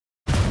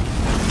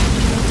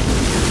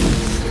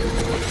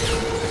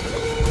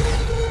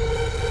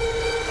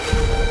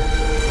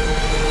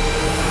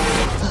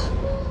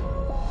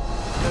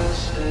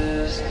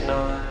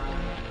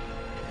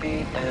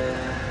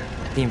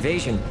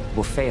invasion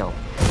will fail.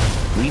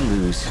 We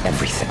lose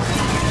everything.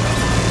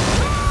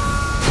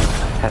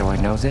 How do I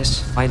know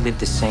this? I live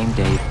the same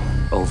day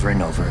over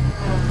and over.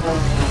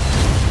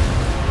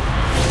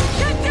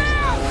 Get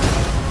down!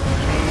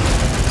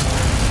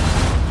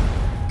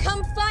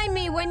 Come find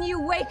me when you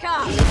wake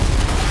up.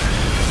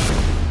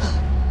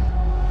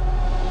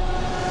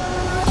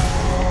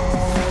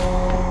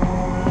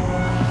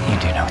 You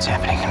do know what's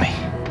happening to me.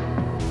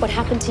 What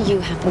happened to you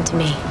happened to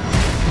me.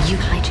 You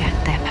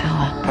hijacked their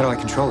power. How do I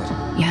control it?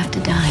 You have to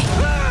die.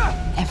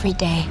 Every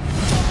day.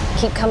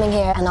 Keep coming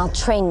here and I'll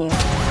train you.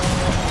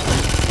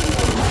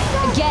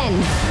 Again.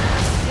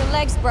 Your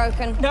leg's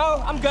broken.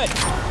 No, I'm good.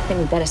 I think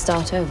we better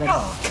start over.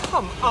 Oh,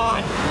 come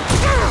on.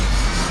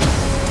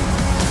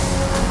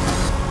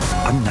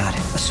 I'm not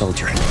a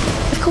soldier.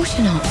 Of course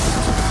you're not.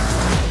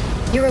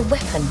 You're a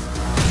weapon.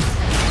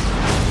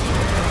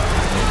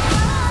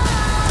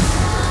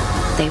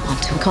 They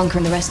want to conquer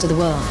the rest of the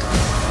world.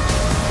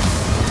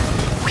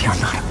 We are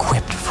not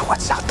equipped for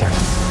what's out there.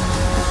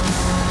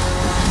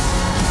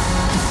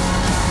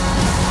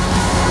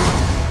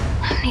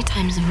 How many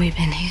times have we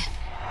been here?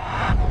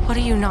 What are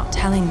you not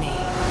telling me?